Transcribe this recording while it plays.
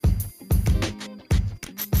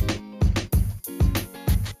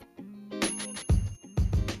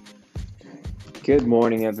Good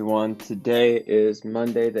morning, everyone. Today is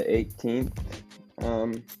Monday, the 18th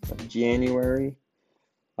of January.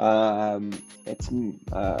 It's I'm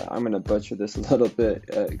gonna butcher this a little bit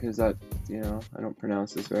because I don't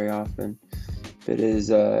pronounce this very often.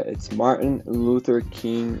 It's Martin Luther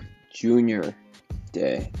King Jr.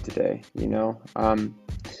 Day today.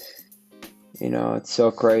 It's so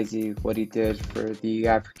crazy what he did for the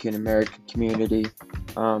African American community.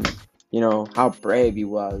 Um, how brave he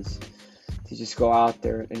was to just go out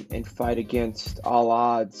there and fight against all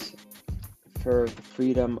odds for the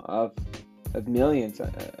freedom of millions,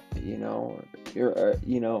 or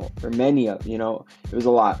many of, it was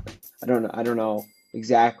a lot. I don't know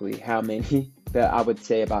exactly how many, but I would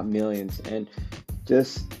say about millions. And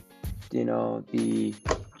just, the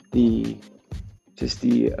just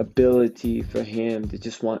the ability for him to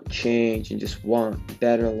just want change and just want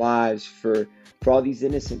better lives for all these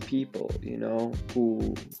innocent people,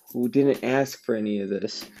 who didn't ask for any of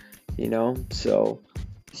this. So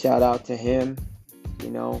shout out to him, you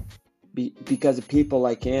know, because of people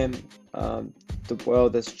like him, the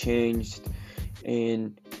world has changed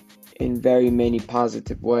in very many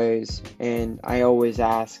positive ways. And I always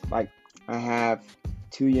ask, like, I have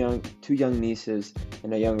two young nieces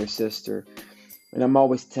and a younger sister, and I'm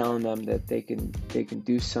always telling them that they can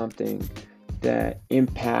do something that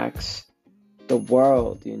impacts the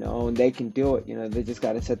world, and they can do it. They just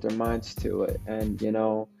got to set their minds to it. And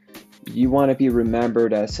you want to be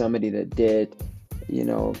remembered as somebody that did, you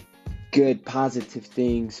know, good, positive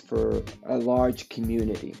things for a large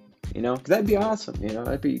community. 'Cause that'd be awesome.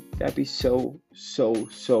 That'd be so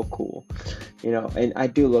cool. And I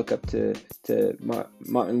do look up to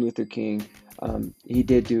Martin Luther King. He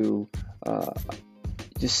did do uh,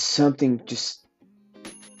 just something just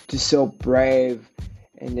so brave,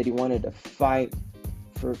 and that he wanted to fight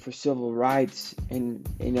for civil rights. And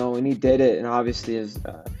he did it. And obviously,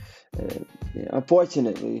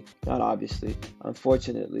 unfortunately, not obviously,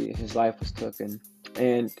 unfortunately, his life was taken.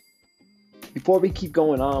 And before we keep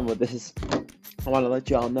going on with this, I want to let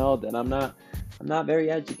you all know that I'm not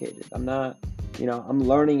very educated. I'm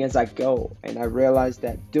learning as I go. And I realize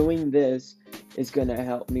that doing this is going to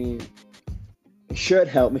help me. It should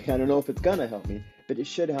help me. I don't know if it's going to help me, but it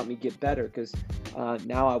should help me get better, because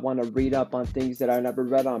now I want to read up on things that I never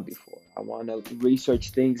read on before. I want to research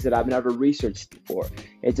things that I've never researched before.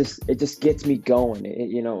 It just gets me going.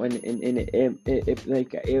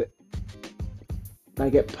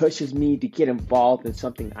 It pushes me to get involved in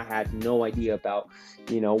something I had no idea about,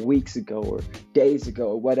 weeks ago or days ago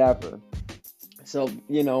or whatever. So,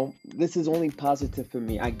 this is only positive for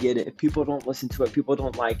me. I get it. If people don't listen to it, people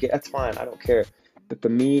don't like it, that's fine. I don't care. But for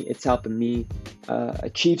me, it's helping me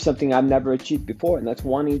achieve something I've never achieved before. And that's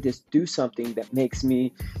wanting to do something that makes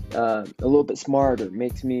me a little bit smarter,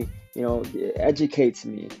 makes me, educates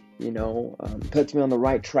me, puts me on the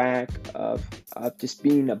right track of just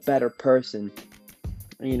being a better person.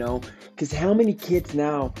 Because how many kids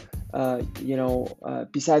now,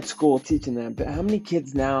 besides school teaching them, but how many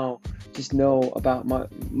kids now just know about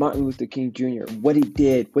Martin Luther King Jr., what he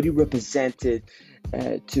did, what he represented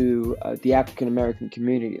to the African American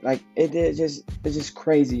community? Like, it's just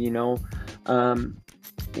crazy. Um,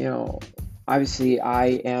 Obviously, I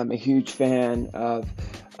am a huge fan of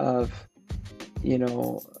you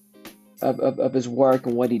know of his work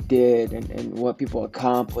and what he did, and what people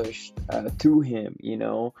accomplished through him.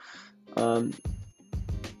 Um,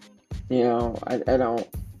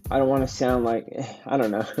 I don't want to sound like, I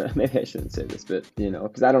don't know. Maybe I shouldn't say this, but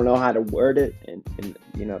because I don't know how to word it. And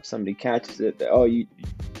if somebody catches it, that, oh, you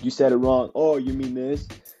said it wrong. Oh, you mean this?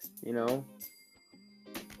 You know.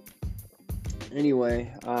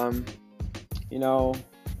 Anyway, you know,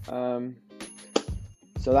 um,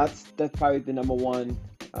 so that's probably the number one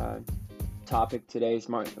topic today is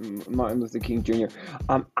Martin Luther King Jr.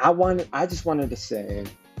 I just wanted to say.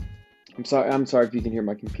 I'm sorry if you can hear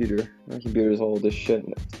my computer. My computer's old as shit.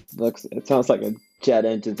 And it sounds like a jet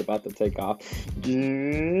engine's about to take off.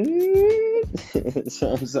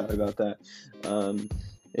 So I'm sorry about that.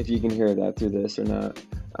 If you can hear that through this or not.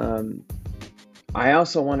 I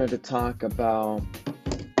also wanted to talk about.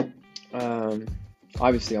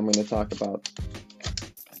 Obviously, I'm going to talk about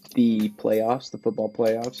the playoffs, the football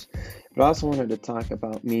playoffs. But I also wanted to talk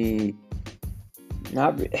about me.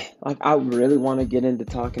 Not like I really want to get into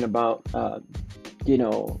talking about the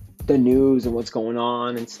news and what's going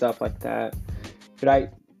on and stuff like that. But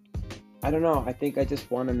I don't know. I think I just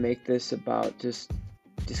want to make this about just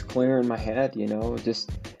clearing my head.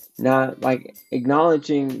 Just not like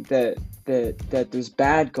acknowledging that there's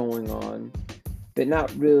bad going on, but not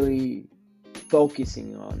really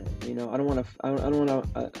focusing on it. I don't want to. I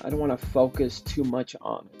don't want to focus too much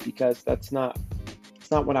on it, because that's not. It's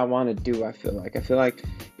not what I want to do. I feel like.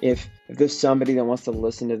 If there's somebody that wants to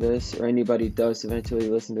listen to this, or anybody does eventually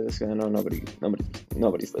listen to this, because I know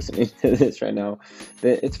nobody's listening to this right now,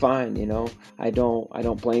 but it's fine. I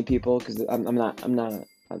don't blame people, because I'm not.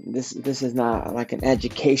 This is not like an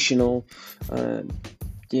educational,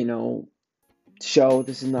 you know, show.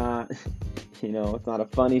 This is not, it's not a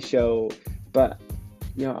funny show, but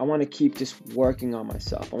I want to keep just working on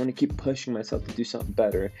myself. I want to keep pushing myself to do something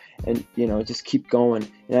better, and just keep going.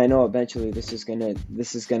 And I know eventually this is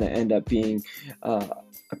gonna end up being a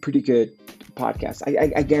pretty good podcast.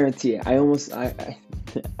 I guarantee it.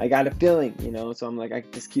 I got a feeling, so I'm like, I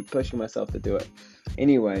just keep pushing myself to do it.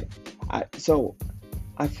 Anyway, so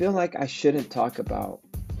I feel like I shouldn't talk about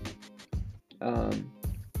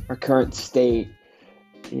our current state.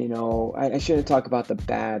 I shouldn't talk about the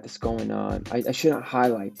bad that's going on. I shouldn't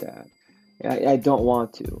highlight that. I don't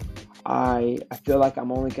want to. I feel like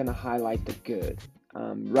I'm only going to highlight the good,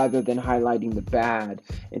 rather than highlighting the bad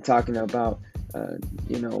and talking about,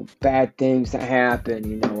 bad things that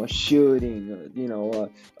happen, a shooting,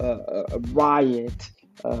 a riot,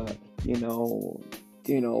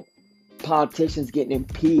 politicians getting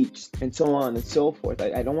impeached, and so on and so forth.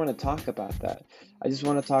 I don't want to talk about that. I do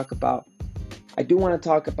want to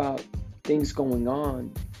talk about things going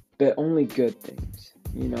on, but only good things.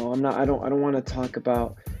 I don't want to talk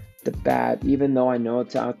about the bad, even though I know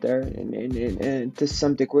it's out there, and to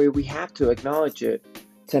some degree we have to acknowledge it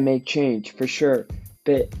to make change, for sure.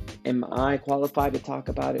 But am I qualified to talk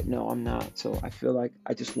about it? No, I'm not. So I feel like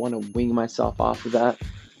I just want to wing myself off of that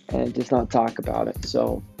and just not talk about it.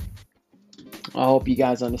 So I hope you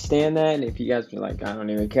guys understand that. And if you guys are like, I don't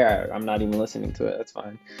even care, I'm not even listening to it, that's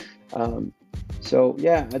fine. So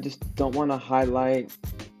yeah, I just don't want to highlight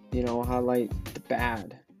the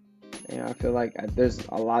bad. I feel like there's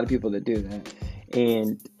a lot of people that do that,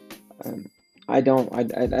 and I don't.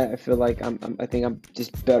 I feel like I think I'm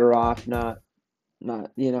just better off not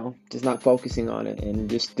just not focusing on it, and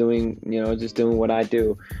just doing what I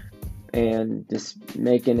do, and just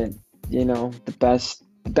making it the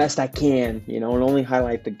best I can, and only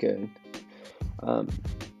highlight the good.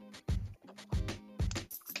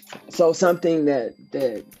 So something that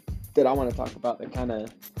I want to talk about that kind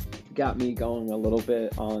of got me going a little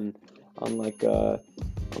bit on like a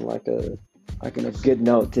good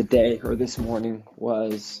note today, or this morning,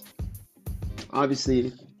 was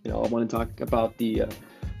obviously I want to talk about the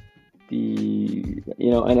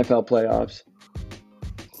NFL playoffs.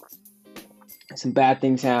 Some bad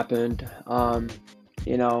things happened. I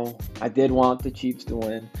did want the Chiefs to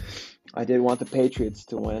win. I did want the Patriots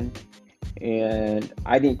to win, and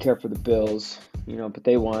I didn't care for the Bills, but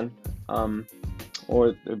they won.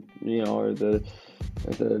 Or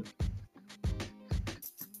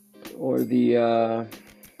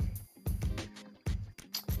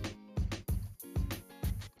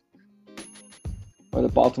the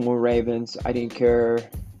Baltimore Ravens. I didn't care.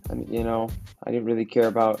 I didn't really care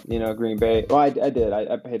about Green Bay. Well, I did.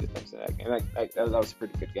 I paid attention to that game. That was a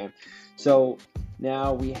pretty good game. So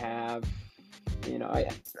now we have,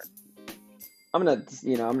 I'm not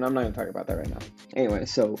gonna talk about that right now. Anyway,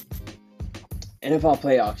 so NFL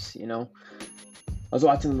playoffs. I was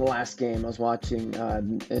watching the last game. I was watching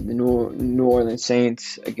the New Orleans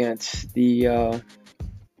Saints against the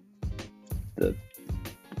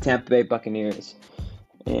Tampa Bay Buccaneers,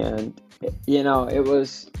 and it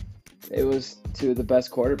was two of the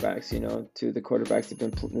best quarterbacks. Two of the quarterbacks have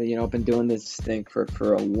been been doing this thing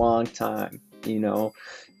for a long time.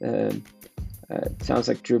 It sounds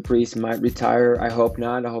like Drew Brees might retire. I hope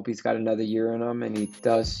not. I hope he's got another year in him, and he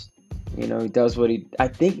does. He does what I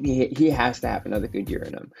think he has to have another good year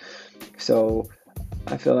in him. So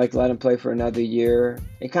I feel like let him play for another year.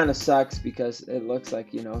 It kind of sucks because it looks like,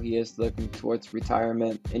 he is looking towards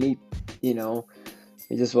retirement, and he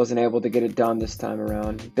just wasn't able to get it done this time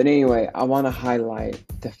around. But anyway, I want to highlight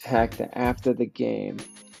the fact that after the game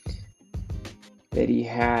that he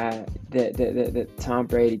had, that Tom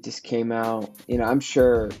Brady just came out. I'm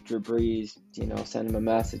sure Drew Brees, sent him a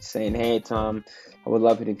message saying, "Hey, Tom, I would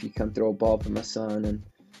love it if you come throw a ball for my son, and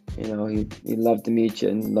he'd love to meet you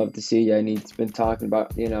and love to see you." And he's been talking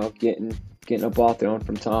about getting a ball thrown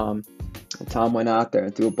from Tom. And Tom went out there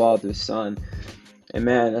and threw a ball to his son. And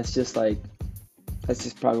man, that's just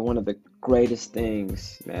probably one of the greatest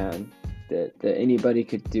things, man, that anybody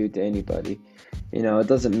could do to anybody. It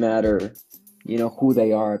doesn't matter who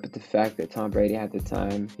they are, but the fact that Tom Brady had the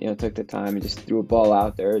time, took the time and just threw a ball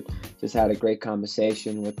out there, just had a great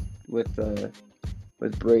conversation with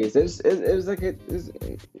with Breeze. It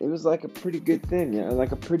was like a pretty good thing,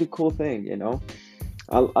 like a pretty cool thing,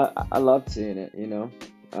 I loved seeing it,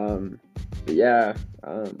 but yeah,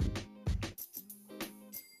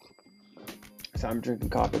 so I'm drinking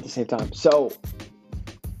coffee at the same time. So,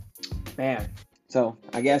 man, so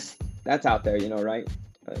I guess that's out there, right?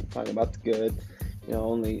 Talking about the good,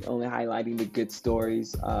 only highlighting the good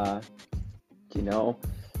stories. You know,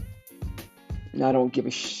 I don't give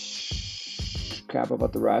a crap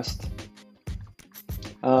about the rest.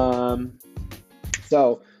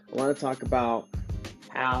 So I want to talk about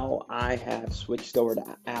how I have switched over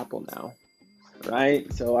to Apple now,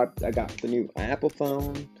 right? So I got the new Apple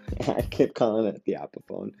phone. I keep calling it the Apple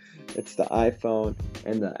phone. It's the iPhone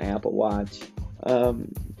and the Apple Watch.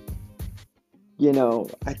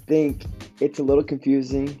 I think it's a little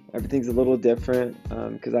confusing. Everything's a little different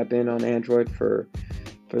because I've been on Android for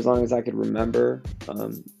as long as I could remember.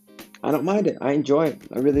 I don't mind it. I enjoy it.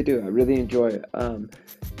 I really do. I really enjoy it.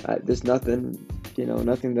 There's nothing,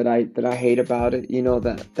 nothing that I hate about it.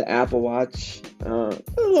 That the Apple Watch, a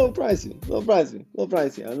little pricey.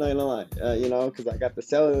 I'm not gonna lie. Because I got the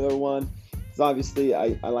cellular one. Because obviously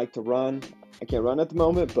I like to run. I can't run at the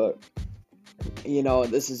moment, but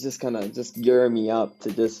this is just kind of just gearing me up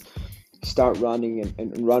to just start running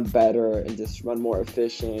and run better and just run more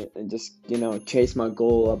efficient and just chase my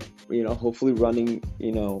goal of hopefully running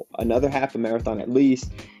another half a marathon at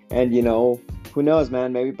least. And who knows,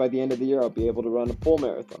 man, maybe by the end of the year I'll be able to run a full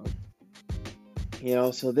marathon.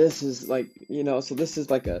 So this is like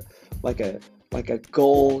a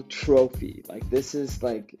goal trophy. Like this is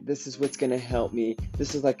what's gonna help me.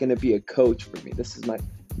 This is like gonna be a coach for me. This is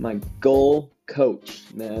my goal coach,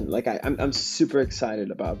 man. Like I'm super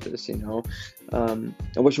excited about this. I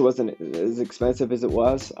wish it wasn't as expensive as it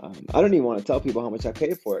was. I don't even want to tell people how much I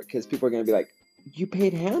paid for it because people are gonna be like, "You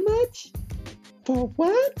paid how much for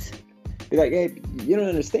what?" Be like, "Hey, you don't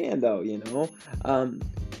understand though, And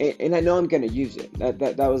I know I'm gonna use it.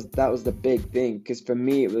 That was the big thing because for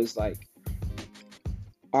me it was like,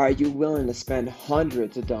 are you willing to spend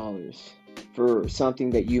hundreds of dollars for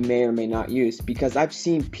something that you may or may not use? Because I've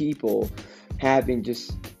seen people having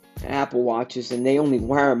just Apple Watches and they only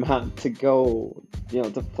wear them out to go,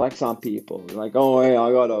 to flex on people. Like, oh, hey,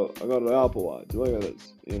 I got an Apple Watch. Look at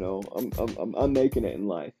this. I'm making it in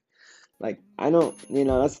life. Like, I don't,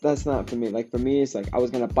 that's not for me. Like, for me, it's like I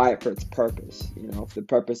was gonna buy it for its purpose. For the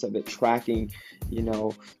purpose of it tracking,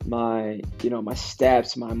 my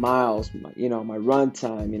steps, my miles, my run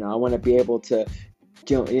time. I want to be able to,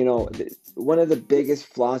 one of the biggest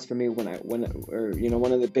flaws for me one of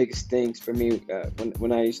the biggest things for me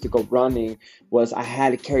when I used to go running was I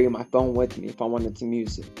had to carry my phone with me if I wanted some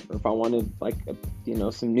music or if I wanted like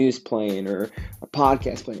some news playing or a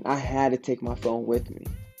podcast playing. I had to take my phone with me.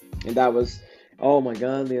 And that was, oh my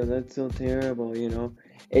God, Leo, that's so terrible,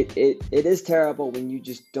 It is terrible when you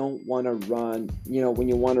just don't want to run, when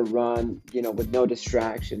you want to run, with no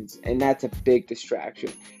distractions. And that's a big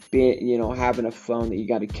distraction, being, having a phone that you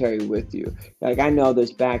got to carry with you. Like, I know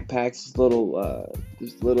there's backpacks,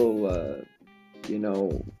 there's little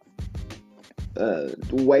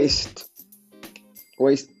waist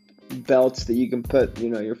belts that you can put,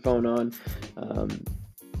 your phone on.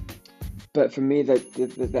 But for me,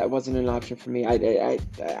 that wasn't an option for me.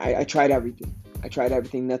 I tried everything.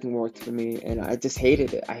 Nothing worked for me, and I just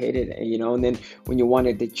hated it. And then when you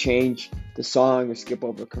wanted to change the song or skip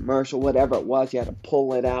over a commercial, whatever it was, you had to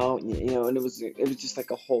pull it out, and it was just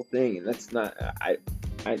like a whole thing. And that's not.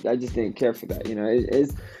 I just didn't care for that. It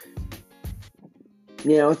is.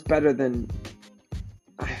 It's better than.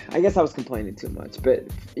 I guess I was complaining too much, but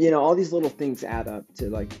all these little things add up to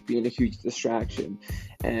like being a huge distraction,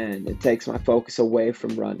 and it takes my focus away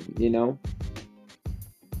from running,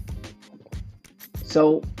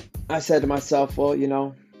 So I said to myself, well,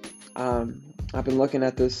 I've been looking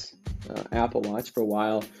at this Apple Watch for a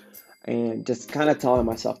while and just kind of telling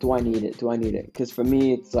myself, do I need it? Because for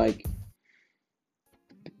me, it's like,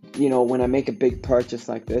 when I make a big purchase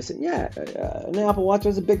like this, and an Apple Watch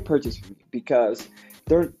was a big purchase for me because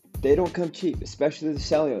they don't come cheap, especially the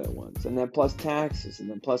cellular ones, and then plus taxes, and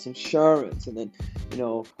then plus insurance, and then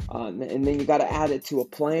and then you got to add it to a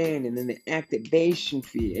plan, and then the activation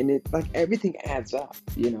fee, and it like everything adds up.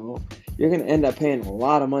 You're gonna end up paying a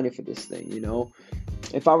lot of money for this thing.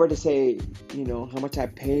 If I were to say how much I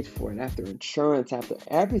paid for it after insurance, after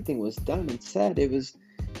everything was done and said, it was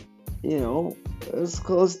it was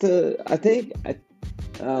close to, I think,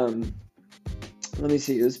 let me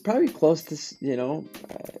see, it was probably close to,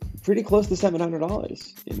 pretty close to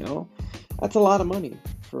 $700, that's a lot of money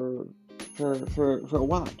for a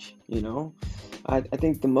watch, I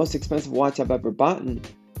think the most expensive watch I've ever bought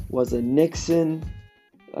was a Nixon,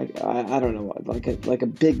 like I don't know, like a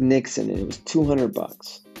big Nixon, and it was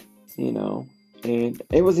 $200, you know. And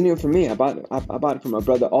it wasn't even for me. I bought it for my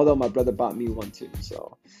brother, although my brother bought me one too.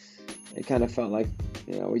 So it kind of felt like,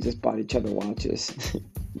 we just bought each other watches.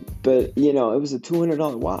 But, it was a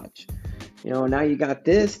 $200 watch. Now you got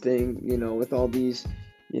this thing, with all these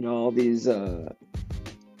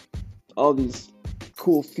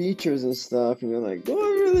cool features and stuff, and you're like, do I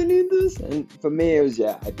really need this? And for me, it was,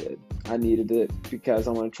 yeah, I did. I needed it because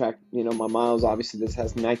I want to track, my miles. Obviously, this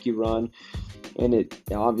has Nike Run, and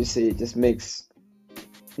obviously it just makes,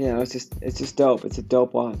 it's just dope. It's a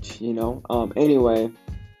dope watch, Anyway,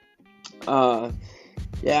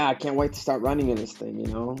 yeah, I can't wait to start running in this thing,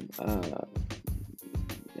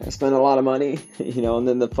 I spent a lot of money, and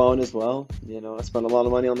then the phone as well. I spent a lot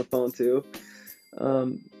of money on the phone too.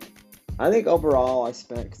 I think overall I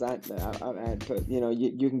spent, because I had put,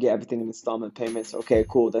 you can get everything in installment payments. Okay,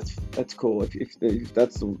 cool. That's cool if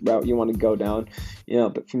that's the route you want to go down.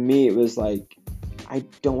 But for me, it was like, I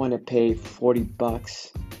don't want to pay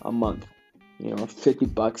 $40 a month, or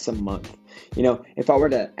 $50 a month. If I were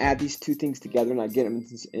to add these two things together and I get them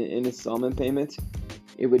in installment payments,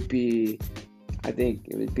 it would be, I think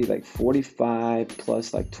it would be like 45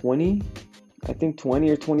 plus like 20. I think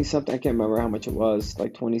 20 or 20 something. I can't remember how much it was,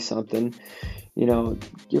 like 20 something. You're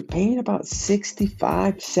paying about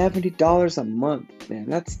 $65-$70 a month, man.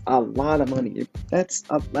 That's a lot of money. That's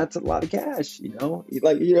a lot of cash,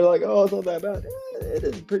 You're like, oh, it's not that bad. It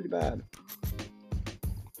is pretty bad.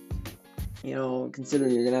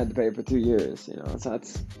 Considering you're gonna have to pay for 2 years,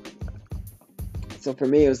 so for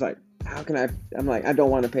me it was like, I'm like, I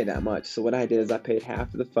don't want to pay that much. So what I did is I paid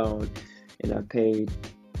half of the phone, and I paid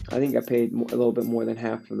a little bit more than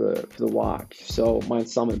half for the watch. So my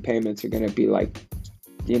installment payments are gonna be like,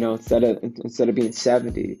 instead of being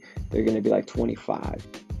 70, they're gonna be like 25,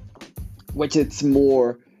 which it's a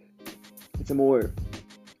more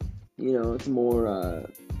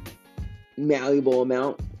malleable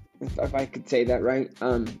amount, if I could say that right.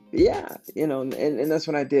 Yeah, and that's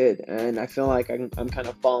what I did, and I feel like I'm kind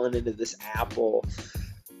of falling into this Apple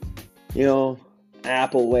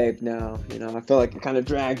wave now. I feel like it kind of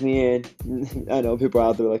dragged me in. I know people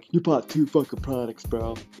out there like, you bought 2 fucking products,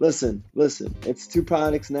 bro. Listen, it's 2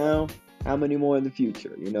 products now. How many more in the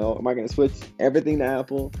future? Am I gonna switch everything to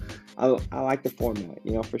Apple? I like the format,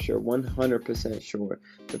 for sure, 100% sure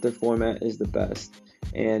that their format is the best,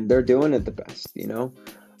 and they're doing it the best,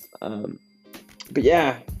 But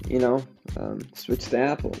yeah, switch to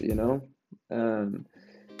Apple,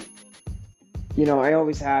 I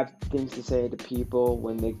always have things to say to people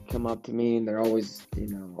when they come up to me, and they're always, they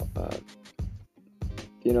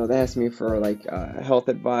ask me for like health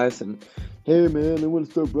advice, and hey man, I want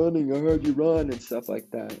to start running. I heard you run and stuff like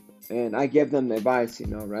that, and I give them the advice,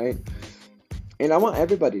 right? And I want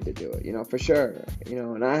everybody to do it, for sure,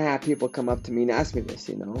 And I have people come up to me and ask me this,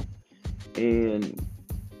 and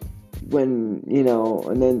when,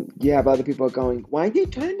 and then you have other people going, why are you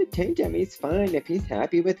trying to change him? He's fine. If he's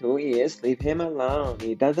happy with who he is, leave him alone.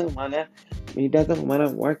 He doesn't wanna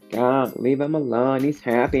work out. Leave him alone. He's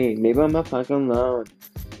happy. Leave him a fucking alone.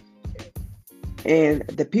 And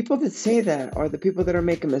the people that say that are the people that are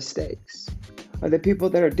making mistakes, are the people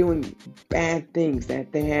that are doing bad things,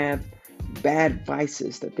 that they have bad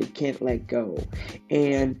vices that they can't let go.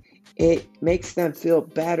 And it makes them feel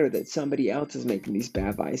better that somebody else is making these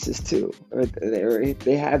bad vices too, or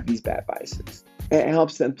they have these bad vices. It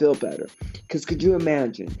helps them feel better. Because could you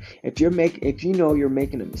imagine if you're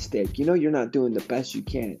making a mistake, you're not doing the best you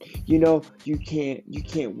can, you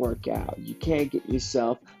can't work out, you can't get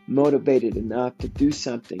yourself motivated enough to do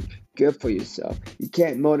something good for yourself. You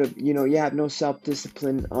can't you have no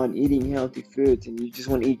self-discipline on eating healthy foods, and you just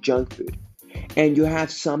want to eat junk food. And you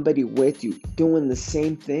have somebody with you doing the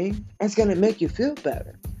same thing, that's going to make you feel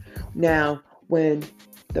better. Now, when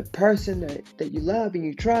the person that you love and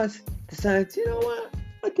you trust decides, you know what,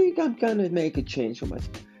 I think I'm going to make a change for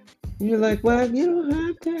myself. And you're like, well, you don't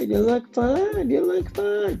have to. You look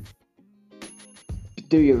fine.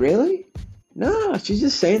 Do you really? No, she's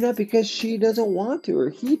just saying that because she doesn't want to, or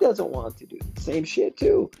he doesn't want to do the same shit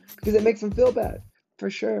too, because it makes them feel bad. For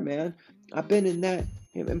sure, man. I've been in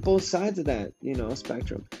both sides of that,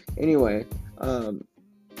 spectrum. Anyway, I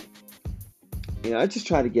just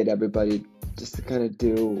try to get everybody just to kind of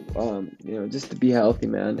do, just to be healthy,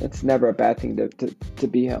 man. It's never a bad thing to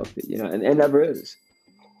be healthy, and it never is.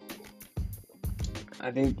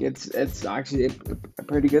 I think it's actually a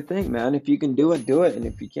pretty good thing, man. If you can do it, do it. And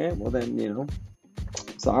if you can't, well then,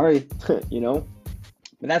 sorry,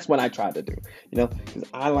 But that's what I try to do, because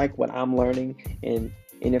I like what I'm learning, And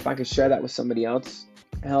if I could share that with somebody else,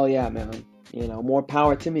 hell yeah, man. More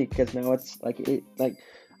power to me, because now it's like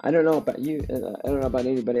I don't know about you, and I don't know about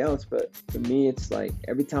anybody else, but for me, it's like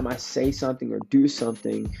every time I say something or do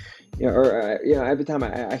something, every time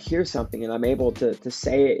I hear something and I'm able to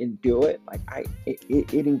say it and do it, like it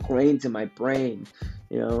ingrains in my brain,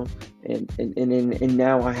 you know, and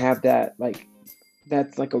now I have that, like,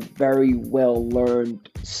 that's like a very well learned,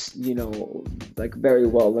 like very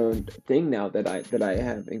well learned thing now that I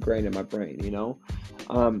have ingrained in my brain.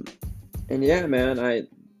 Um, and yeah, man,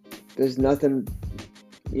 there's nothing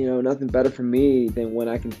better for me than when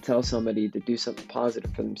I can tell somebody to do something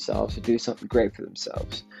positive for themselves, to do something great for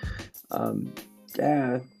themselves. Um,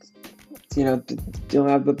 yeah, you'll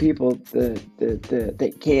have the people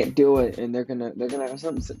that can't do it, and they're gonna have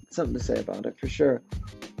something to say about it for sure.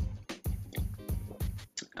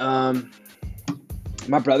 Um,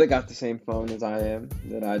 my brother got the same phone as I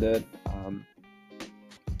did,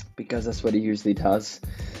 because that's what he usually does.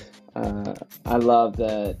 I love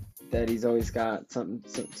that he's always got some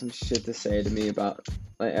shit to say to me about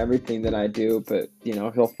like everything that I do, but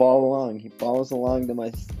he'll follow along. He follows along to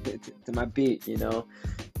my beat.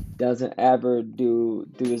 Doesn't ever do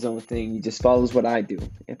his own thing. He just follows what I do.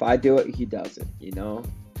 If I do it, he does it.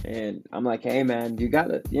 And I'm like, hey man, you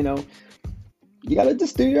gotta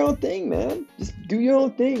just do your own thing, man. Just do your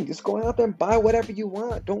own thing. Just go out there and buy whatever you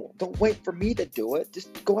want. Don't wait for me to do it.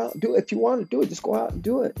 Just go out and do it. If you want to do it, just go out and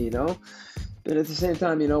do it. But at the same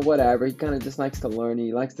time, whatever. He kind of just likes to learn.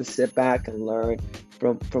 He likes to sit back and learn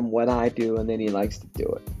from what I do, and then he likes to do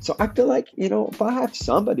it. So I feel like, if I have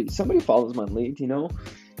somebody follows my lead,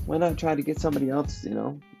 why not try to get somebody else,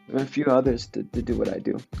 a few others to do what I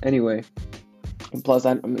do. Anyway, and plus,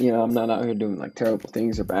 I'm not out here doing like terrible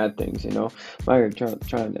things or bad things, I'm out here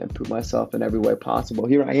trying to improve myself in every way possible.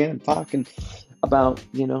 Here I am talking about,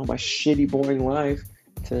 my shitty, boring life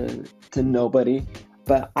to nobody,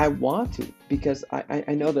 but I want to, because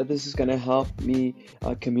I know that this is going to help me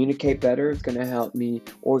communicate better. It's going to help me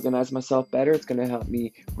organize myself better. It's going to help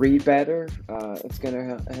me read better. It's going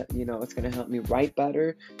to it's going to help me write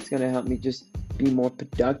better. It's going to help me just be more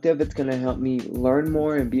productive. It's going to help me learn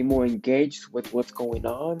more and be more engaged with what's going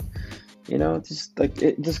on. Just like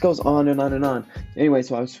it just goes on and on and on. Anyway,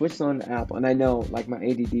 so I switched on to Apple, and I know, like, my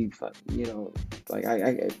ADD, like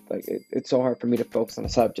it's so hard for me to focus on a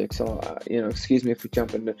subject. So excuse me if we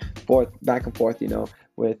jump into back and forth,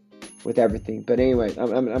 with everything. But anyway,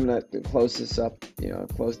 I'm gonna close this up.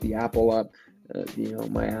 Close the Apple up.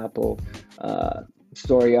 My Apple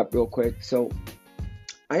story up real quick. So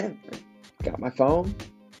I got my phone.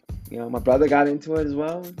 My brother got into it as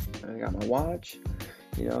well. I got my watch.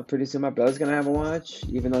 Pretty soon my brother's gonna have a watch,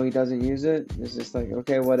 even though he doesn't use it. It's just like,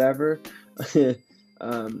 okay, whatever.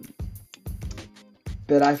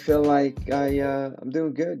 But I feel like I'm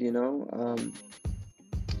doing good.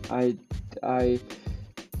 I I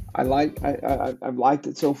I've liked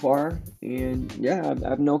it so far, and yeah, I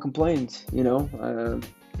have no complaints. Yeah,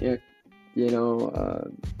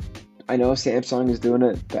 I know Samsung is doing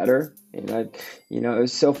it better, and it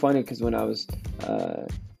was so funny because when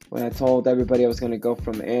I told everybody I was going to go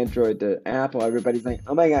from Android to Apple, everybody's like,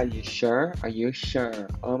 oh my God, you sure? Are you sure?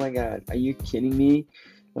 Oh my God, are you kidding me?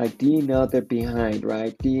 Like, do you know they're behind,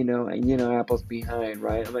 right? Do you know Apple's behind,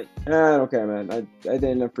 right? I'm like, okay, man. I did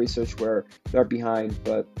enough research where they're behind,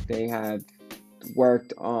 but they have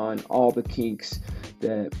worked on all the kinks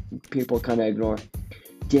that people kind of ignore.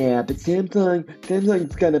 Yeah, but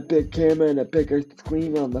Samsung's got a big camera and a bigger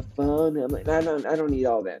screen on the phone. I'm like, I don't need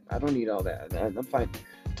all that. I don't need all that. I'm fine.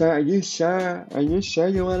 Sir, are you sure? Are you sure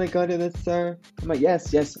you want to go to this, sir? I'm like,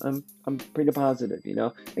 yes, I'm pretty positive. I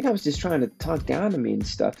think I was just trying to talk down to me and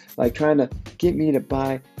stuff, like trying to get me to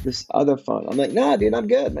buy this other phone. I'm like, nah, dude, I'm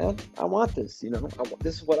good, man. I want this.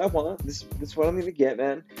 This is what I want. This is what I'm gonna get,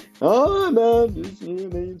 man. Oh, man,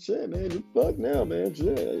 man, shit, man, you fucked now, man.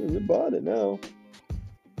 Shit, you bought it now.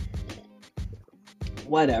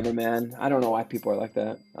 Whatever, man. I don't know why people are like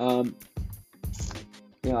that.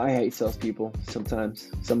 I hate salespeople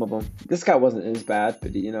sometimes. Some of them. This guy wasn't as bad,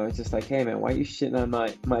 but it's just like, hey man, why are you shitting on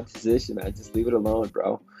my decision, man? Just leave it alone,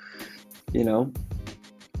 bro.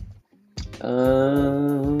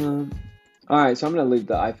 All right, so I'm gonna leave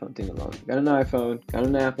the iPhone thing alone. Got an iPhone, got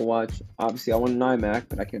an Apple Watch. Obviously, I want an iMac,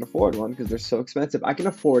 but I can't afford one because they're so expensive. I can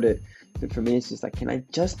afford it, but for me, it's just like, can I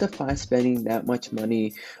justify spending that much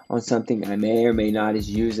money on something I may or may not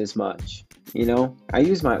use as much? You know, I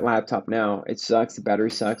use my laptop now. It sucks, the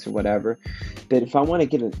battery sucks or whatever. But if I want to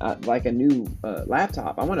get like a new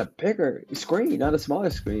laptop, I want a bigger screen, not a smaller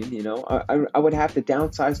screen. You know, I would have to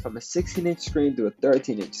downsize from a 16-inch screen to a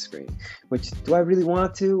 13-inch screen. Which do I really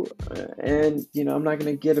want to? And you know, I'm not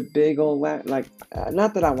gonna get a big old not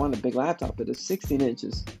that I want a big laptop, but a 16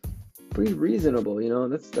 inches pretty reasonable, you know.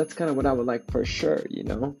 That's kind of what I would like for sure, you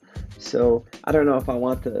know. So I don't know if I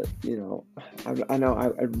want the, you know, I know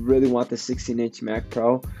I really want the 16-inch Mac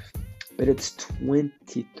Pro, but it's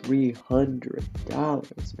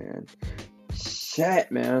 $2,300, man.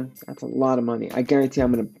 Shit, man, that's a lot of money. I guarantee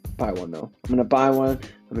I'm gonna buy one though. I'm gonna buy one.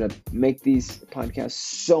 I'm gonna make these podcasts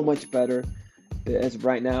so much better. But as of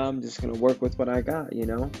right now, I'm just gonna work with what I got, you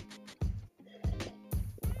know.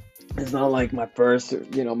 It's not like my first 10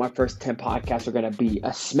 podcasts are gonna be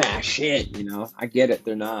a smash hit, you know. I get it,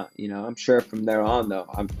 they're not, you know. I'm sure from there on though,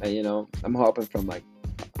 I'm hoping from like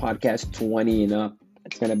podcast 20 and up,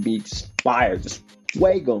 it's gonna be just fire, just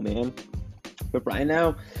fuego, man. But right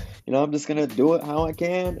now, you know, I'm just gonna do it how I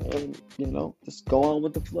can, and you know, just go on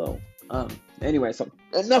with the flow. Anyway, so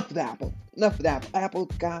enough of Apple. Enough of Apple. Apple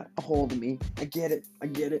got a hold of me. I get it.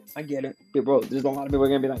 But bro, there's a lot of people are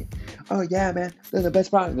gonna be like, "Oh yeah, man, they're the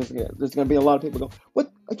best product." There's gonna be a lot of people go,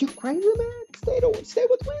 "What? Are you crazy, man? Stay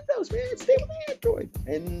with Windows, man. Stay with Android."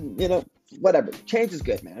 And you know, whatever. Change is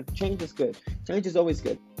good, man. Change is good. Change is always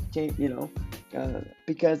good. Change, you know,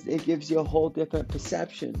 because it gives you a whole different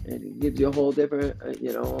perception, and it gives you a whole different,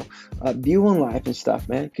 view on life and stuff,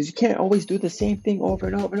 man. Because you can't always do the same thing over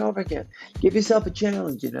and over and over again. Give yourself a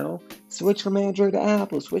challenge, you know. Switch from Android to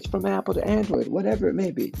Apple. Switch from Apple to Android. Whatever it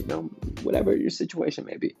may be, you know. Whatever your situation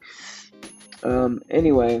may be.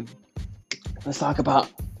 Anyway, let's talk about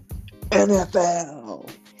NFL.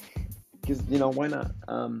 Because, you know, why not?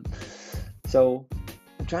 So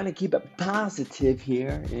I'm trying to keep it positive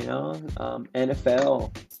here, you know.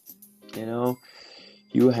 NFL, you know,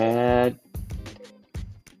 you had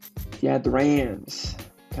the Rams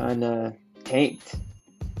kind of tanked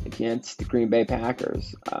against the Green Bay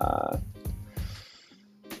Packers.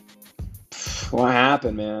 What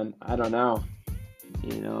happened, man? I don't know.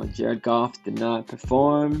 You know, Jared Goff did not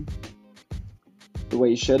perform the way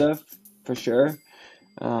he should have, for sure.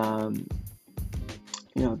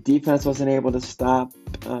 You know, defense wasn't able to stop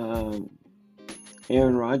Aaron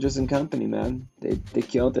Rodgers and company, man. They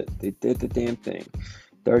killed it. They did the damn thing.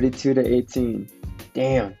 32-18.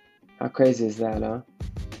 Damn. How crazy is that, huh?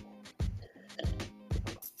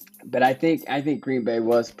 But I think Green Bay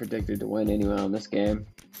was predicted to win anyway on this game.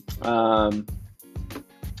 And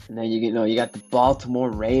then you got the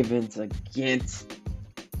Baltimore Ravens against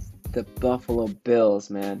the Buffalo Bills,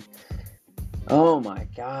 man. Oh my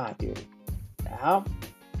God, dude. How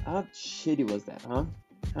shitty was that, huh?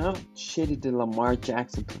 How shitty did Lamar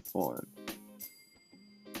Jackson perform?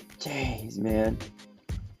 Jeez, man.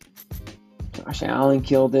 Josh Allen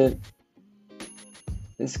killed it.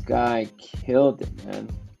 This guy killed it, man.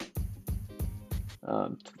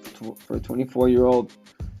 For a 24-year-old.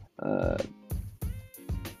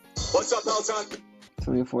 What's up, Peloton?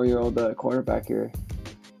 24-year-old quarterback here.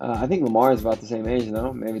 I think Lamar is about the same age,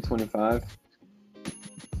 no? Maybe 25.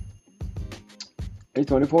 He's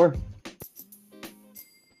 24.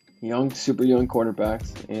 Super young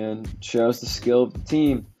quarterbacks, and shows the skill of the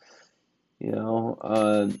team. You know,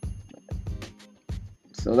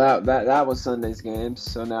 so that was Sunday's games.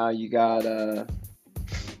 So now you got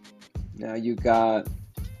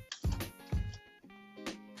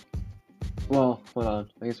well, hold on.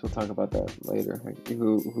 I guess we'll talk about that later.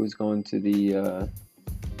 Who's going to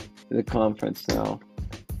the conference now?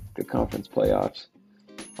 The conference playoffs.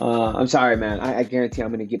 I'm sorry, man. I guarantee I'm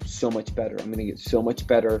going to get so much better. I'm going to get so much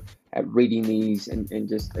better at reading these and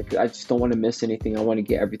just like, I just don't want to miss anything. I want to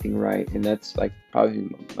get everything right, and that's like probably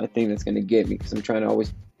my thing that's going to get me, because I'm trying to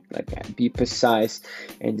always like be precise,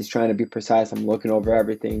 and just trying to be precise. I'm looking over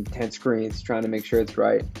everything, 10 screens, trying to make sure it's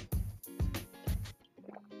right.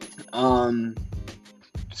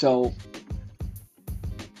 So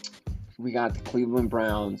we got the Cleveland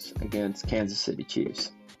Browns against Kansas City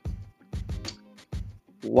Chiefs.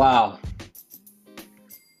 Wow.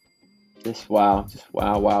 Just wow.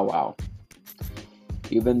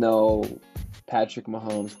 Even though Patrick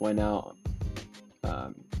Mahomes went out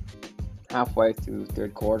halfway through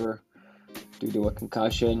third quarter due to a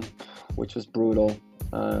concussion, which was brutal.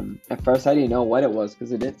 At first, I didn't know what it was,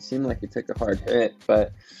 because it didn't seem like he took a hard hit.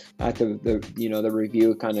 But after the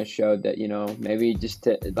review kind of showed that, maybe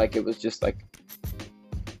it was just like,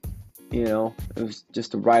 it was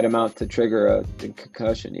just the right amount to trigger a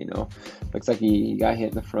concussion. Looks like he got hit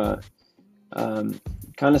in the front.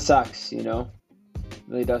 Kind of sucks,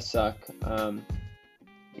 really does suck.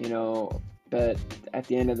 You know, but at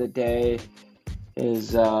the end of the day,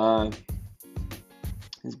 his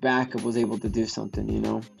backup was able to do something. You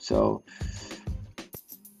know, so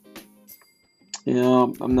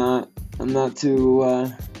I'm not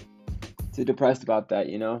too depressed about that.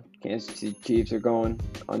 Kansas City Chiefs are going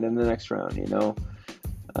on in the next round.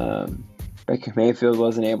 Baker Mayfield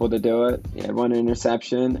wasn't able to do it. He had one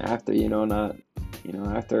interception after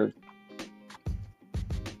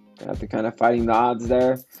after kind of fighting the odds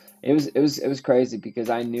there. It was crazy because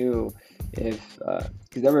I knew if the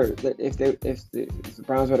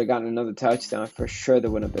Browns would have gotten another touchdown, for sure they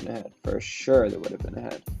would have been ahead. For sure they would have been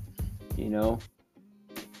ahead.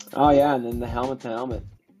 Oh yeah, and then the helmet to helmet.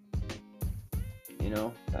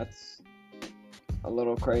 That's a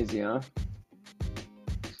little crazy, huh?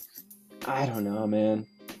 I don't know, man.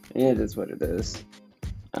 It is what it is.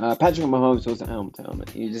 Patrick Mahomes wasn't helmet to helmet.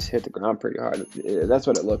 He just hit the ground pretty hard. That's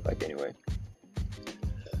what it looked like anyway.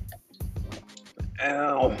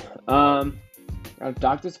 Ow. Got a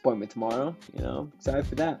doctor's appointment tomorrow. Excited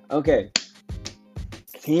for that. Okay.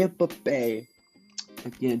 Tampa Bay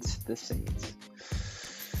against the Saints.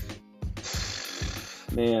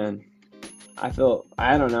 Man, I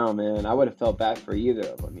don't know, man. I would have felt bad for either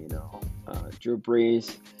of them, Drew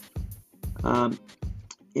Brees.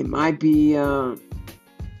 It might be the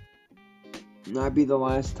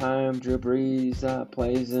last time Drew Brees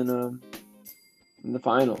plays in the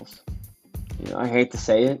finals. I hate to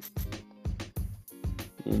say it.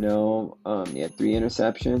 He had 3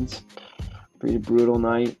 interceptions. Pretty brutal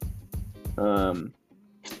night. But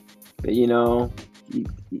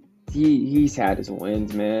he's had his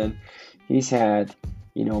wins, man. He's had,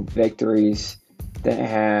 victories that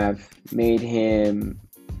have made him,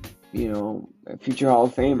 a future Hall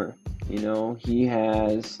of Famer. He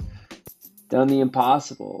has done the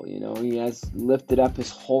impossible. He has lifted up his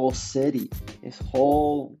whole city, his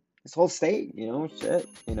whole state.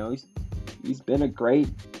 He's been a great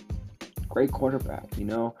quarterback.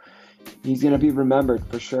 He's gonna be remembered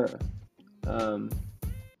for sure. But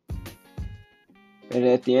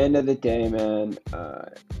at the end of the day, man,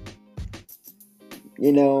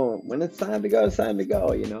 when it's time to go, it's time to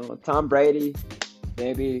go. Tom Brady,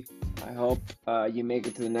 baby, I hope you make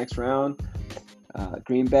it to the next round.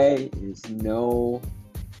 Green Bay is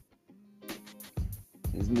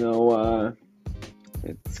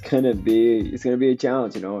it's gonna be a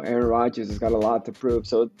challenge. Aaron Rodgers has got a lot to prove.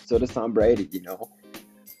 So does Tom Brady.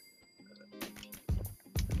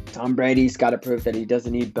 Tom Brady's got to prove that he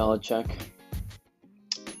doesn't need Belichick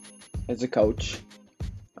as a coach.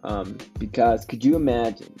 Because could you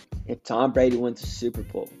imagine if Tom Brady wins the Super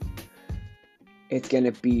Bowl? It's going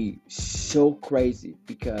to be so crazy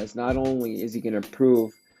because not only is he going to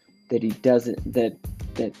prove that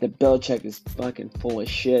that Belichick is fucking full of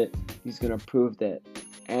shit, he's going to prove that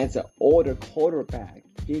as an older quarterback,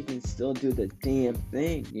 he can still do the damn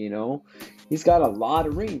thing, He's got a lot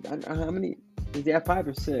of rings. How many? Does he have 5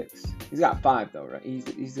 or 6? He's got 5 though, right?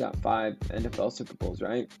 He's got 5 NFL Super Bowls,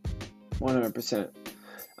 right? 100%.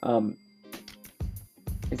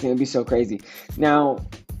 It's going to be so crazy. Now,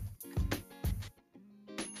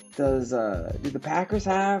 do the Packers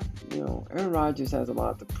have, Aaron Rodgers has a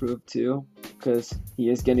lot to prove too, because he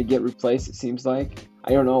is going to get replaced, it seems like.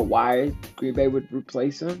 I don't know why Green Bay would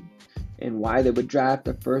replace him and why they would draft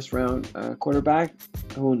a first round quarterback.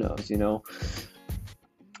 Who knows,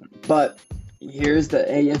 But here's the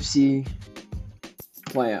AFC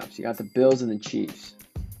playoffs. You got the Bills and the Chiefs.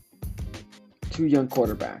 2 young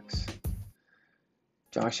quarterbacks,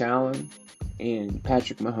 Josh Allen and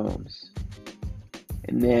Patrick Mahomes.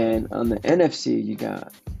 And then on the NFC, you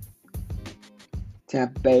got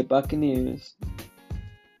Tampa Bay Buccaneers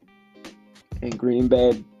and Green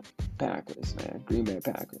Bay Packers, man. Green Bay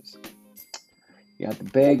Packers. You got the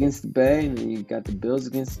Bay against the Bay, and then you got the Bills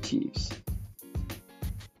against the Chiefs.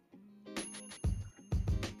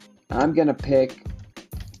 I'm going to pick,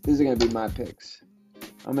 these are going to be my picks.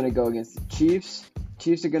 I'm going to go against the Chiefs.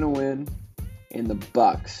 Chiefs are going to win, and the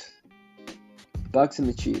Bucks. Bucks and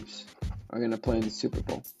the Chiefs are going to play in the Super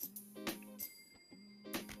Bowl.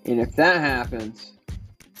 And if that happens,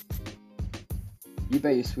 you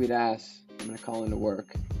bet your sweet ass I'm going to call into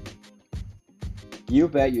work. You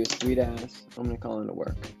bet your sweet ass I'm going to call into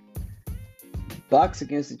work. Bucks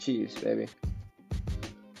against the Chiefs, baby.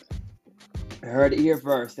 I heard it here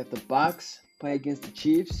first. If the Bucks play against the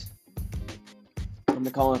Chiefs, I'm going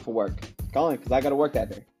to call in for work. Call in because I got to work that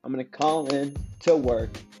day. I'm going to call in to work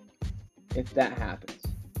if that happens.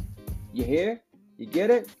 You hear? You get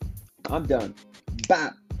it? I'm done.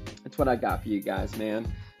 Bap. That's what I got for you guys,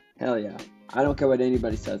 man. Hell yeah. I don't care what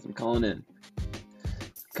anybody says. I'm calling in.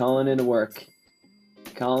 Calling in to work.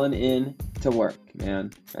 Calling in to work,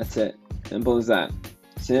 man. That's it. Simple as that.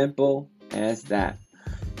 Simple as that.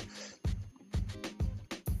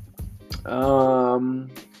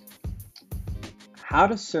 How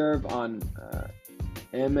to serve on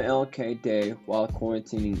MLK Day while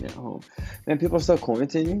quarantining at home. Man, people are still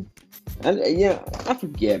quarantining. And I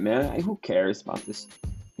forget, man. Who cares about this?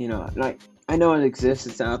 Like I know it exists.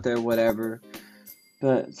 It's out there, whatever.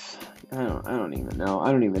 But I don't even know.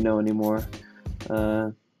 I don't even know anymore.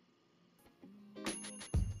 I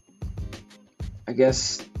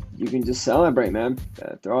guess you can just celebrate, man.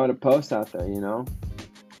 Throw out a post out there,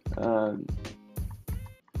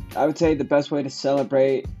 I would say the best way to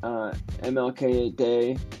celebrate MLK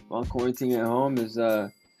Day while quarantining at home is,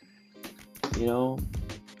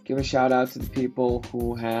 give a shout out to the people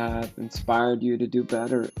who have inspired you to do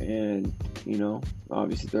better, and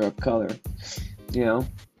obviously they're of color.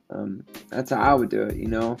 That's how I would do it.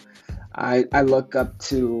 I look up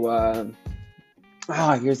to.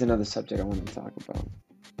 Here's another subject I want to talk about.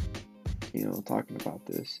 Talking about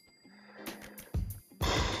this.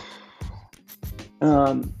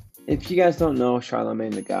 If you guys don't know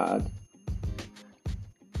Charlemagne the God,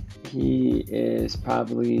 he is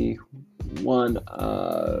probably one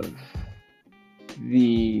of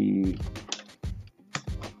the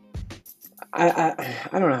I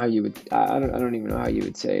don't know how you would I don't even know how you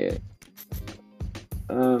would say it.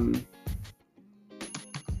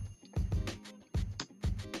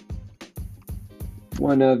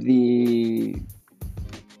 One of the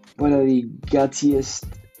guttiest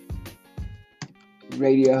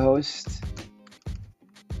radio hosts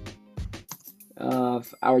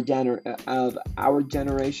of our generation.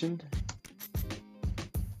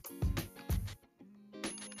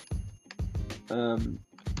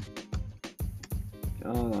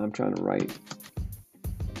 I'm trying to write.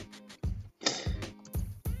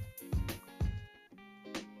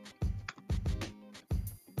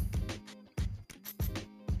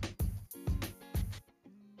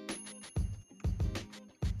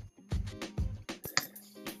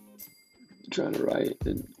 Trying to write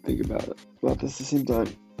and think about this at the same time.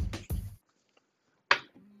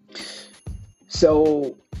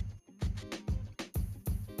 So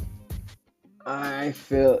I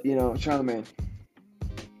feel, Charlemagne,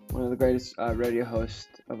 one of the greatest radio hosts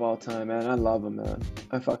of all time, man. I love him, man.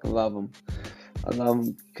 I fucking love him. I love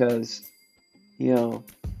him because,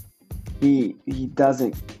 he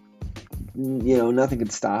doesn't, nothing can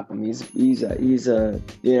stop him. He's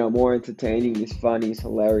more entertaining. He's funny. He's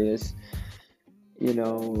hilarious.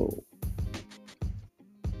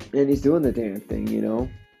 And he's doing the damn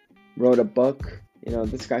thing, wrote a book.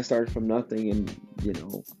 This guy started from nothing and,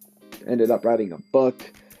 ended up writing a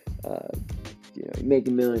book,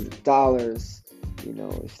 making millions of dollars. He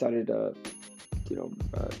started a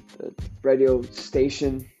radio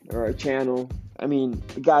station or a channel. I mean,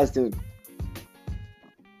 the guy's doing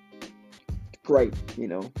great,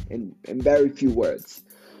 in very few words.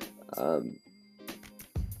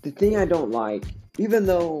 The thing I don't like, even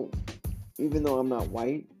though I'm not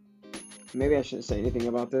white, maybe I shouldn't say anything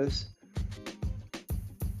about this,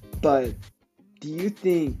 but do you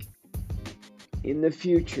think in the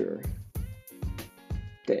future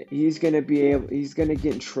that he's going to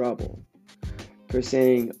get in trouble for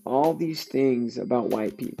saying all these things about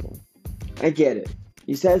white people? I get it.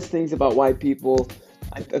 He says things about white people.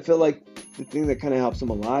 I feel like the thing that kind of helps him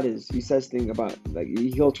a lot is he says things about, like,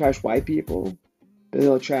 he'll trash white people, but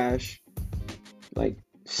he'll trash, like,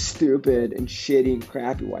 stupid and shitty and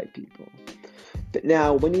crappy white people. But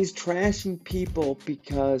now, when he's trashing people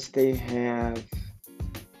because they have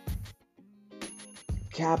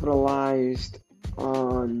capitalized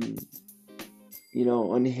on,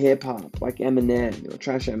 on hip hop, like Eminem,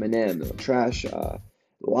 trash Eminem, trash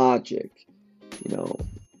Logic,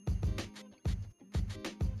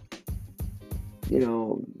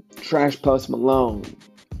 trash Post Malone.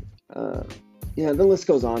 The list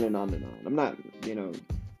goes on and on and on. I'm not,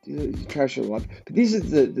 trash a lot, but these are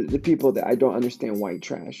the people that I don't understand white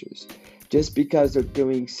trashes. Just because they're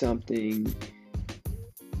doing something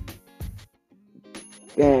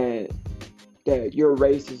that your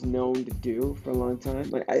race is known to do for a long time,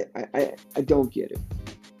 like I don't get it.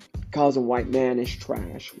 Calls them white man is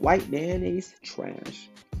trash. White mayonnaise trash.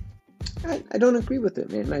 I don't agree with it,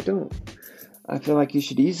 man. I don't. I feel like you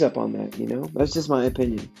should ease up on that. That's just my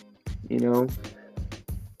opinion.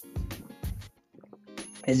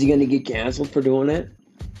 Is he going to get canceled for doing it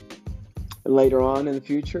later on in the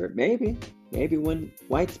future? Maybe when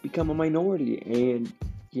whites become a minority and,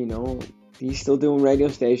 he's still doing radio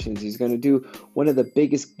stations. He's going to do one of the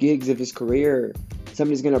biggest gigs of his career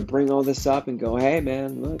Somebody's gonna bring all this up and go, hey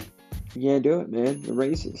man, look, you can't do it, man. You're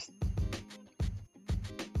racist.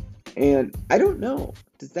 And I don't know.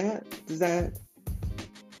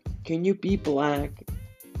 Can you be black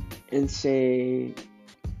and say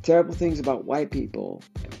terrible things about white people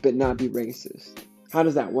but not be racist? How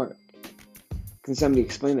does that work? Can somebody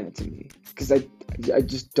explain that to me? Because I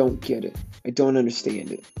just don't get it. I don't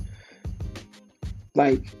understand it.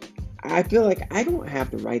 Like, I feel like I don't have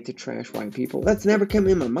the right to trash white people. That's never come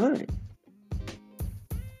in my mind.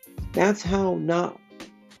 That's how I'm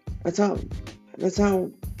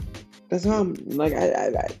like,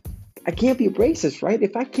 I can't be racist, right?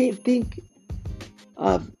 If I can't think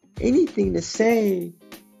of anything to say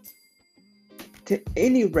to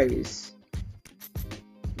any race,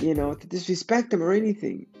 to disrespect them or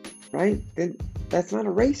anything, right? Then that's not a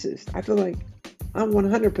racist. I feel like I'm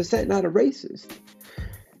 100% not a racist.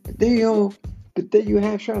 But there you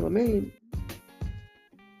have Charlamagne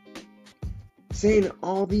saying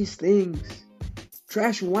all these things,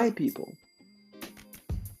 trashing white people,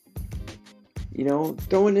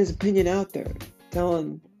 throwing his opinion out there,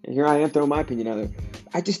 and here I am throwing my opinion out there.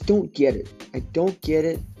 I just don't get it. I don't get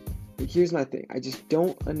it. But here's my thing. I just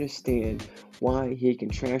don't understand why he can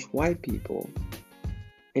trash white people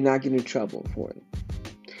and not get in trouble for it.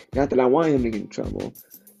 Not that I want him to get in trouble.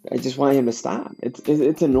 I just want him to stop.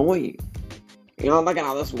 It's annoying. Look at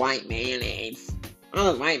all this white mayonnaise.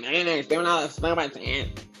 All this white mayonnaise doing all this stuff.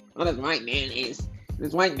 All this white mayonnaise.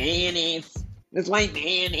 This white mayonnaise. This white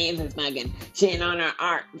mayonnaise is fucking shitting on our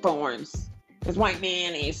art forms. This white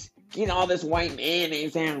mayonnaise. Get all this white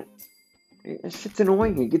mayonnaise out. That shit's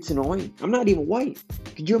annoying. It gets annoying. I'm not even white.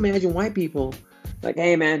 Could you imagine white people like,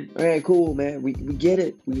 hey man, hey, cool man, we get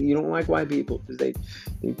it. You don't like white people because they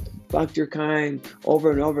fucked your kind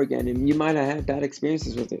over and over again, and you might have had bad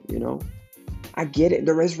experiences with it, I get it.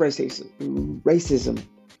 There is racism.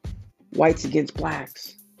 Whites against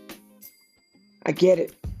blacks. I get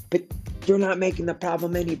it. But you're not making the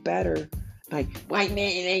problem any better. Like, white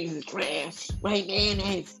mayonnaise is trash. White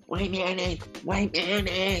mayonnaise. White mayonnaise. White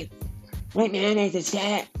mayonnaise. White mayonnaise is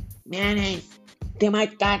shit. Mayonnaise. Too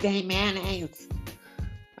much goddamn mayonnaise.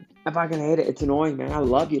 I fucking hate it. It's annoying, man. I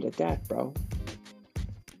love you to death, bro.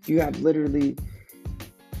 You have literally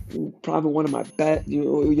probably one of my best.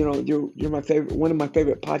 You're my favorite. One of my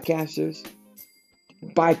favorite podcasters.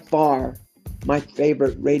 By far, my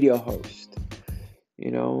favorite radio host.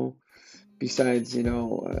 Besides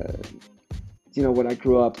what I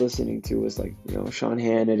grew up listening to was like Sean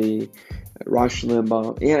Hannity, Rush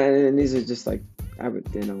Limbaugh. Yeah, and these are just like I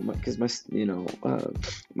would because my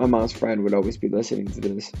mom's friend would always be listening to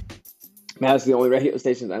this. That's the only radio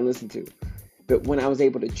stations I listen to. But when I was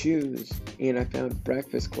able to choose, and I found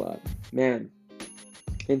Breakfast Club, man,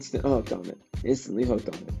 instantly hooked on it.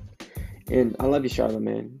 And I love you,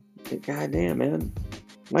 Charlamagne. God damn, man.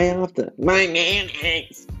 Why off the white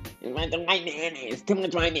mayonnaise? It's like the white mayonnaise. Too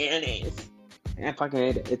much white mayonnaise. I fucking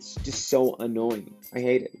hate it. It's just so annoying. I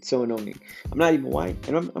hate it. It's so annoying. I'm not even white,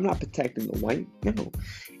 and I'm not protecting the white. No.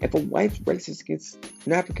 If a white's racist against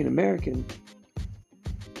an African American,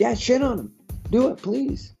 yeah, shit on him. Do it,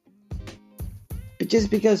 please. But just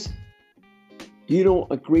because you don't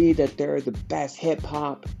agree that they're the best hip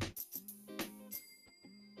hop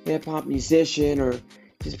musician, or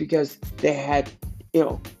just because they had,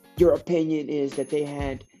 your opinion is that they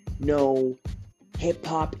had no hip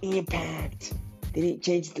hop impact, they didn't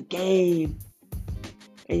change the game,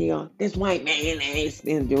 and this white mayonnaise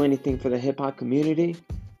didn't do anything for the hip hop community.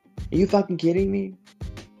 Are you fucking kidding me?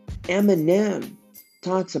 Eminem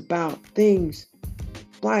talks about things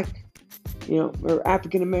black, or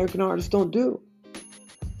African American artists don't do,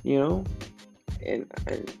 and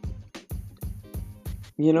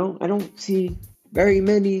I don't see very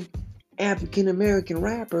many African American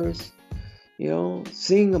rappers,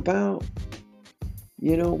 sing about,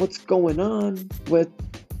 what's going on with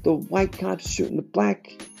the white cops shooting the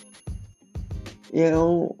black,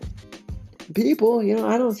 people.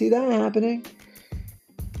 I don't see that happening.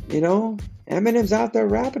 Eminem's out there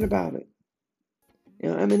rapping about it.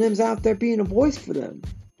 Eminem's out there being a voice for them.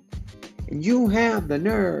 And you have the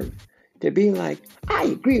nerve to be like, I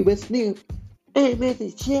agree with Snoop. Eminem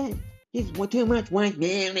is shit. He's too much white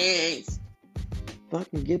mayonnaise.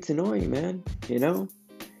 Fucking gets annoying, man.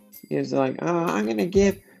 It's like, oh, I'm gonna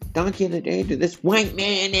give Donkey of the Day to this white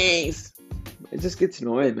mayonnaise. It just gets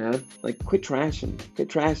annoying, man. Like, quit trashing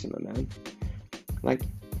them, man. Like,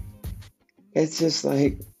 it's just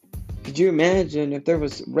like, could you imagine if there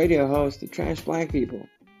was a radio host that trashed black people?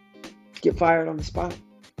 Get fired on the spot.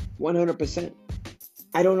 100%.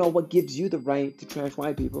 I don't know what gives you the right to trash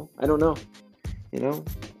white people. I don't know.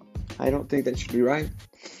 I don't think that should be right.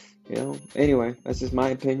 Anyway, that's just my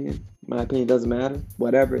opinion. My opinion doesn't matter.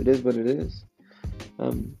 Whatever, it is what it is.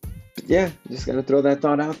 But yeah, just gonna throw that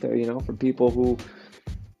thought out there, for people who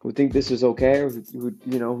think this is okay, or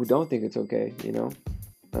who don't think it's okay,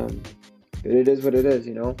 but it is what it is,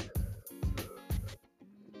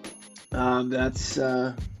 that's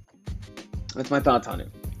my thoughts on it.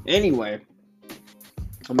 Anyway,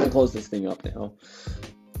 I'm gonna close this thing up now.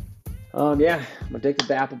 Yeah, I'm addicted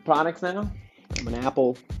to Apple products now. I'm an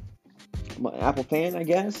Apple fan, I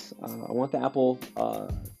guess. I want the Apple, I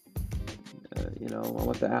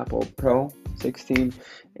want the Apple Pro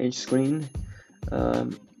 16-inch screen.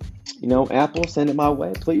 Apple, send it my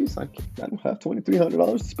way, please. I don't have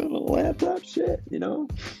 $2,300 to spend on a laptop. Shit,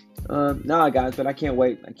 Nah, guys, but I can't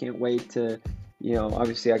wait. I can't wait to,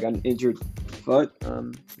 obviously I got an injured foot.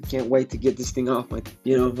 I can't wait to get this thing off my,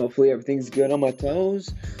 hopefully everything's good on my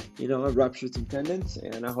toes. I ruptured some tendons,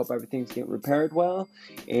 and I hope everything's getting repaired well.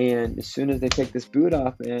 And as soon as they take this boot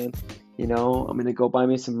off, man, I'm going to go buy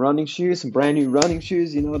me some running shoes, some brand new running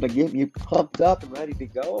shoes, to get me pumped up and ready to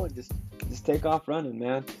go and just take off running,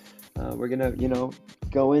 man. We're going to,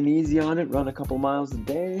 go in easy on it, run a couple miles a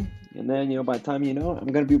day. And then, by the time I'm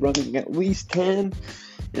going to be running at least 10.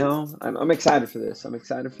 I'm excited for this.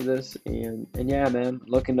 And yeah, man,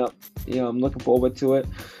 I'm looking forward to it.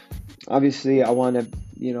 Obviously, I want to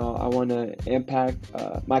impact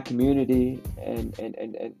my community and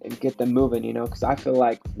get them moving, because I feel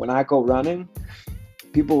like when I go running,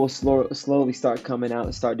 people will slowly start coming out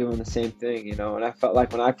and start doing the same thing, and I felt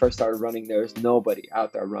like when I first started running, there was nobody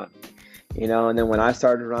out there running, and then when I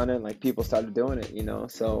started running, like, people started doing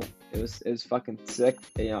it, so it was fucking sick.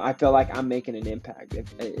 I feel like I'm making an impact.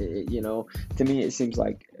 To me, it seems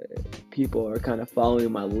like people are kind of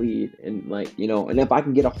following my lead, and and if I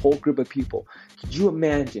can get a whole group of people, could you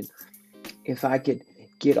imagine if I could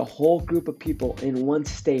get a whole group of people in one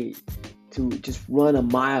state to just run a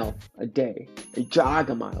mile a day, jog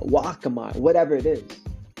a mile, walk a mile, whatever it is?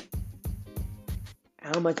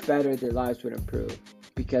 How much better their lives would improve.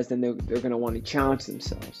 Because then they're going to want to challenge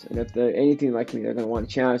themselves. And if they're anything like me, they're going to want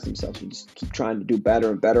to challenge themselves and just keep trying to do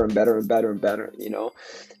better and better and better and better and better, and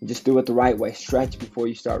just do it the right way. Stretch before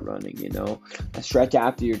you start running, stretch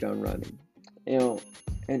after you're done running,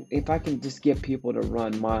 and if I can just get people to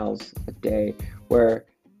run miles a day where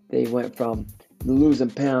they went from losing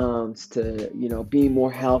pounds to, being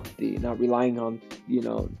more healthy, not relying on,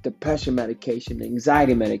 depression medication,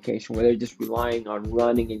 anxiety medication, where they're just relying on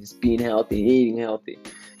running and just being healthy and eating healthy,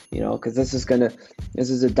 because this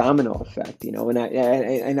is a domino effect,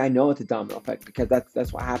 and I know it's a domino effect because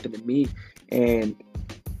that's what happened to me. And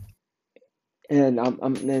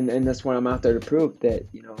that's what I'm out there to prove, that,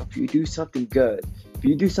 if you do something good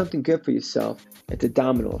for yourself, it's a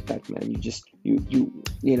domino effect, man.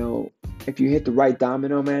 If you hit the right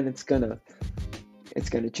domino, man, it's gonna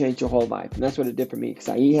change your whole life. And that's what it did for me, because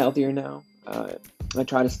I eat healthier now. I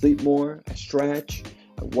try to sleep more. I stretch.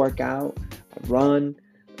 I work out. I run.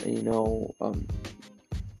 I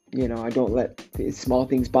don't let the small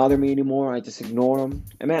things bother me anymore. I just ignore them.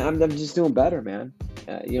 And man, I'm just doing better, man.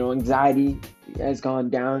 Anxiety has gone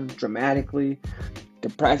down dramatically.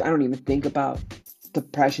 Depressed. I don't even think about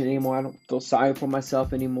depression anymore. I don't feel sorry for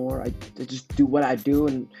myself anymore. I just do what I do,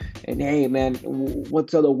 and hey, man,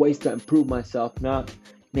 what's other ways to improve myself? Not,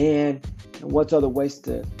 man, what's other ways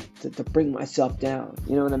to bring myself down?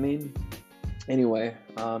 You know what I mean? Anyway,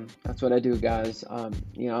 that's what I do, guys. I'm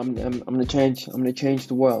gonna change. I'm gonna change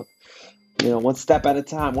the world. One step at a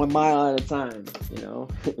time, 1 mile at a time.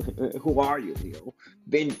 Who are you, Leo?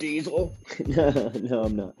 Vin Diesel? No,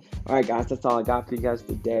 I'm not. All right, guys, that's all I got for you guys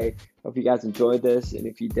today. Hope you guys enjoyed this, and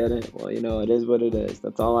if you didn't, well, it is what it is.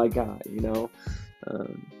 That's all I got.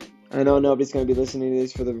 I know nobody's gonna be listening to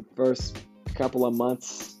this for the first couple of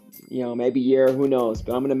months, maybe a year, who knows?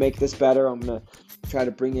 But I'm gonna make this better. I'm gonna try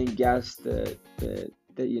to bring in guests that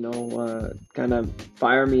kind of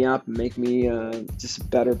fire me up and make me just a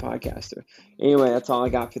better podcaster. Anyway, that's all I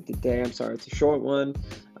got for today. I'm sorry it's a short one.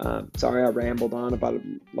 Sorry I rambled on about a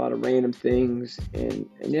lot of random things. And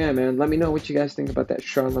yeah, man, let me know what you guys think about that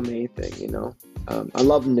Charlemagne thing, I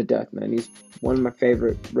love him to death, man. He's one of my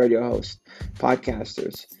favorite radio hosts,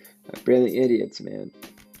 podcasters. Brilliant idiots, man.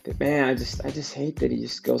 But man, I just hate that he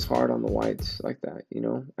just goes hard on the whites like that,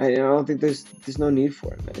 I don't think there's no need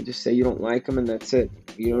for it, man. Just say you don't like him and that's it.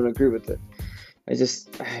 You don't agree with it. It just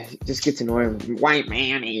gets annoying. White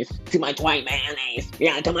mayonnaise. Too much white mayonnaise.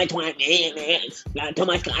 Yeah, too much white mayonnaise. Yeah, too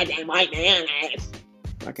much goddamn white mayonnaise.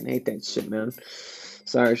 I fucking hate that shit, man.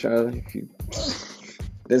 Sorry, Charlotte, if you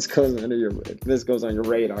this goes on your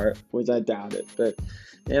radar, which I doubt it. But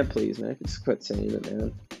man, please, man, just quit saying it,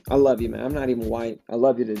 man. I love you, man. I'm not even white. I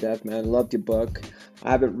love you to death, man. I loved your book. I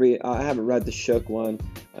haven't read the Shook one,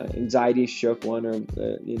 Anxiety Shook one, or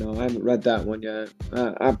I haven't read that one yet.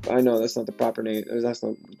 I know that's not the proper name. That's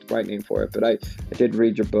not the right name for it. But I did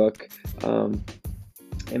read your book, and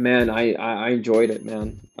man, I enjoyed it,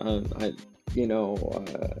 man.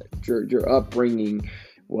 Your upbringing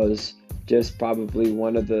was just probably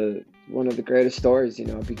one of the greatest stories,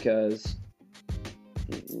 because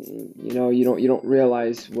you don't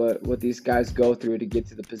realize what these guys go through to get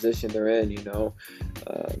to the position they're in,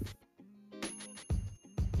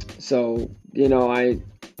 so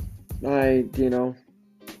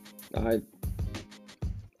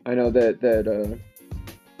I know that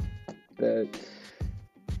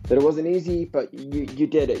it wasn't easy, but you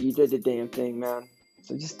did it. You did the damn thing, man.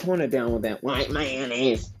 So just tone it down with that white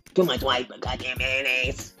mayonnaise. Too much white, but goddamn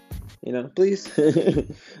mayonnaise. Please.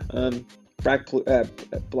 Black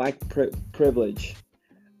privilege.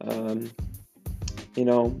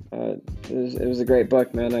 It was a great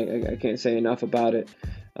book, man. I can't say enough about it.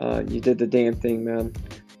 You did the damn thing, man.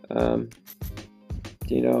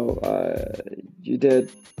 You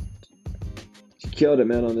killed it,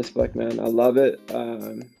 man, on this book, man. I love it.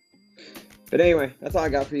 But anyway, that's all I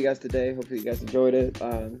got for you guys today. Hopefully you guys enjoyed it.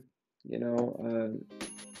 I'm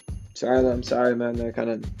sorry, man. I kind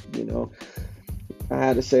of, I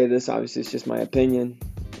had to say this. Obviously, it's just my opinion.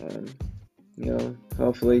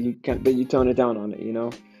 Hopefully you tone it down on it,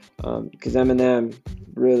 because Eminem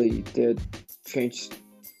really did change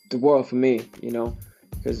the world for me,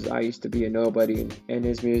 because I used to be a nobody, and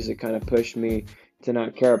his music kind of pushed me to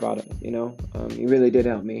not care about it, he really did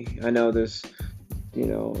help me. I know his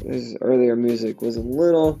earlier music was a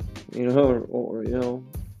little,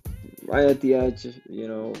 right at the edge,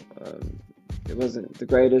 it wasn't the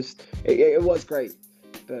greatest. It was great,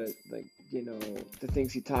 but the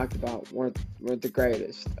things he talked about weren't the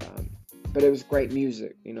greatest. But it was great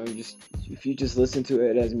music, if you just listen to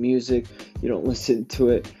it as music, you don't listen to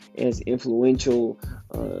it as influential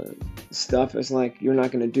stuff. It's like you're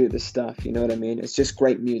not going to do this stuff, you know what I mean? It's just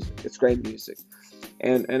great music. It's great music,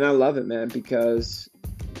 and I love it, man, because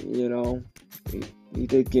he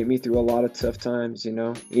did get me through a lot of tough times,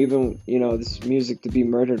 even this music to be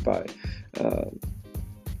murdered by,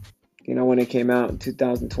 when it came out in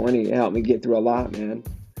 2020, it helped me get through a lot, man.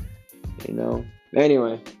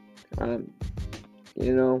 Anyway,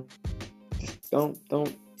 just don't,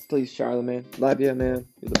 please, Charlamagne, love you, man.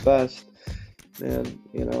 You're the best, man.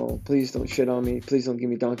 Please don't shit on me. Please don't give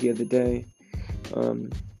me donkey of the day.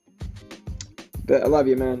 But I love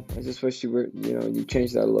you, man. I just wish you were, you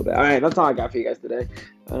changed that a little bit. All right, that's all I got for you guys today.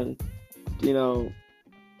 I don't know.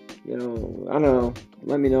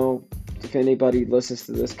 Let me know if anybody listens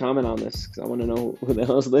to this, comment on this, because I want to know who the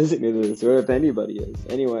hell's listening to this, or if anybody is.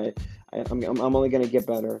 Anyway, I'm only gonna get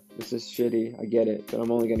better. This is shitty, I get it, but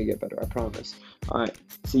I'm only gonna get better. I promise. All right,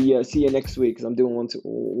 see you next week, because I'm doing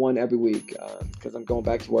one every week, because I'm going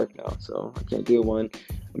back to work now, so I can't do one.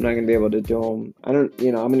 I'm not gonna be able to do them. I'm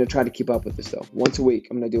gonna try to keep up with this though. Once a week,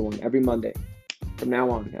 I'm gonna do one every Monday. From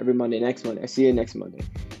now on, every Monday. Next Monday. I see you next Monday.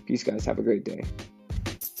 Peace, guys. Have a great day.